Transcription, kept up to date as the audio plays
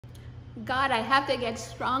God, I have to get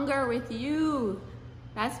stronger with you.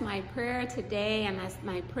 That's my prayer today, and that's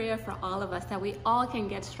my prayer for all of us, that we all can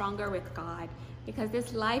get stronger with God, because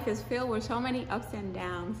this life is filled with so many ups and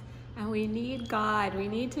downs, and we need God. We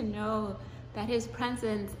need to know that His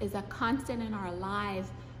presence is a constant in our lives,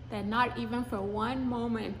 that not even for one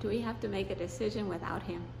moment do we have to make a decision without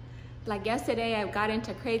Him. Like yesterday, I got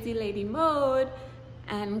into crazy lady mode,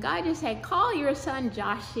 and God just said, call your son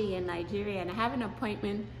Joshi in Nigeria, and I have an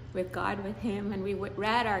appointment with God, with him. And we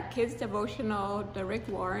read our kids devotional, the Rick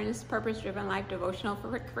Warren's Purpose Driven Life devotional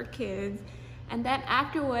for kids. And then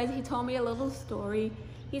afterwards, he told me a little story.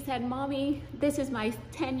 He said, Mommy, this is my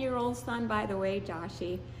 10-year-old son, by the way,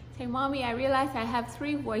 Joshi. Say, Mommy, I realized I have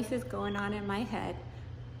 3 voices going on in my head.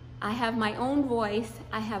 I have my own voice,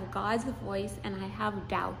 I have God's voice, and I have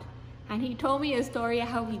doubt. And he told me a story of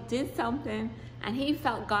how he did something and he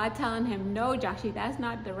felt God telling him, no, Joshi, that's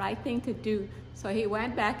not the right thing to do. So he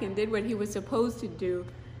went back and did what he was supposed to do,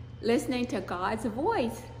 listening to God's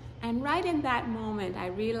voice. And right in that moment, I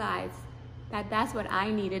realized that that's what I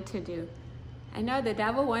needed to do. I know the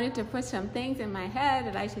devil wanted to put some things in my head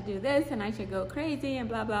that I should do this and I should go crazy and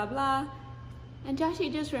blah, blah, blah. And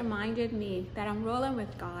Joshi just reminded me that I'm rolling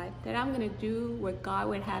with God, that I'm going to do what God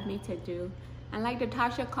would have me to do. And like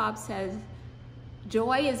Natasha Cobb says,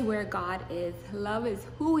 joy is where God is, love is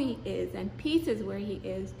who He is, and peace is where He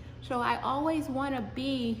is. So I always want to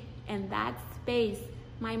be in that space,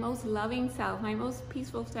 my most loving self, my most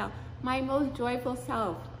peaceful self, my most joyful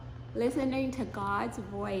self, listening to God's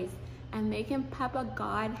voice and making Papa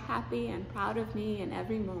God happy and proud of me in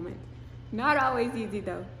every moment. Not always easy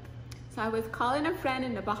though. So I was calling a friend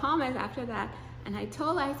in the Bahamas after that, and I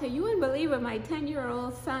told her, I said, you wouldn't believe what my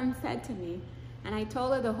 10-year-old son said to me. And I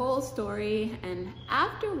told her the whole story, and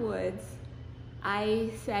afterwards, I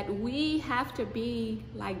said, we have to be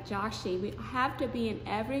like Joshi. We have to be in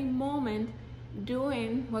every moment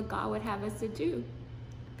doing what God would have us to do.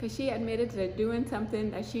 Because she admitted to doing something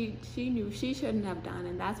that she knew she shouldn't have done,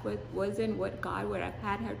 and that's what wasn't what God would have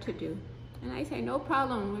had her to do. And I say, no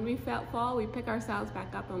problem. When we fall, we pick ourselves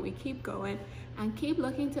back up and we keep going and keep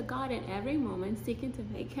looking to God in every moment, seeking to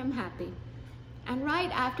make Him happy. And right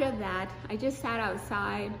after that, I just sat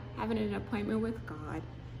outside having an appointment with God.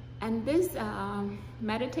 And this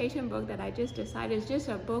meditation book that I just decided is just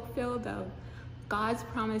a book filled of God's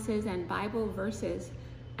promises and Bible verses.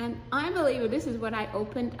 And unbelievable, this is what I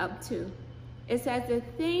opened up to. It says, the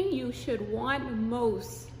thing you should want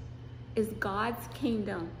most is God's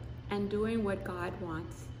kingdom and doing what God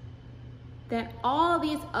wants. Then all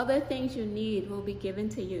these other things you need will be given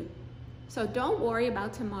to you. So don't worry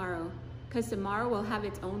about tomorrow, because tomorrow will have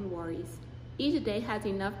its own worries. Each day has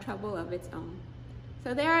enough trouble of its own.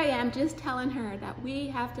 So there I am, just telling her that we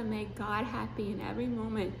have to make God happy in every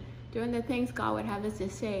moment, doing the things God would have us to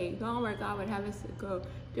say, going where God would have us to go,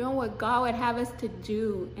 doing what God would have us to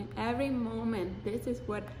do in every moment. This is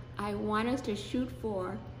what I want us to shoot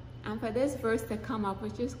for. And for this verse to come up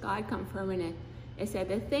was just God confirming it. It said,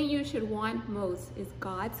 the thing you should want most is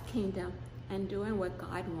God's kingdom and doing what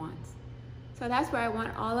God wants. So that's where I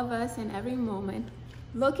want all of us in every moment,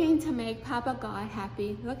 looking to make Papa God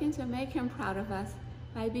happy, looking to make Him proud of us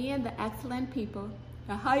by being the excellent people,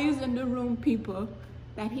 the highest in the room people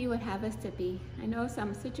that He would have us to be. I know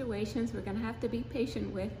some situations we're going to have to be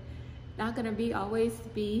patient with, not going to always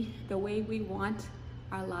be the way we want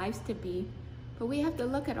our lives to be. But we have to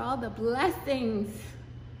look at all the blessings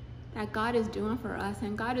that God is doing for us.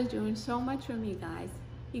 And God is doing so much for me, guys.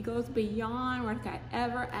 He goes beyond what I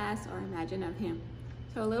ever ask or imagine of Him.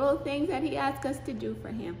 So little things that He asks us to do for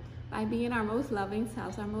Him by being our most loving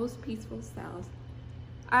selves, our most peaceful selves,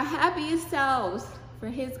 our happiest selves for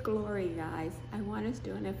His glory, guys. I want us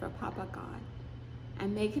doing it for Papa God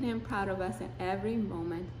and making Him proud of us in every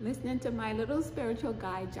moment. Listening to my little spiritual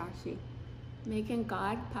guide, Joshi, making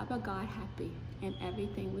God, Papa God, happy in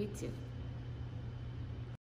everything we do.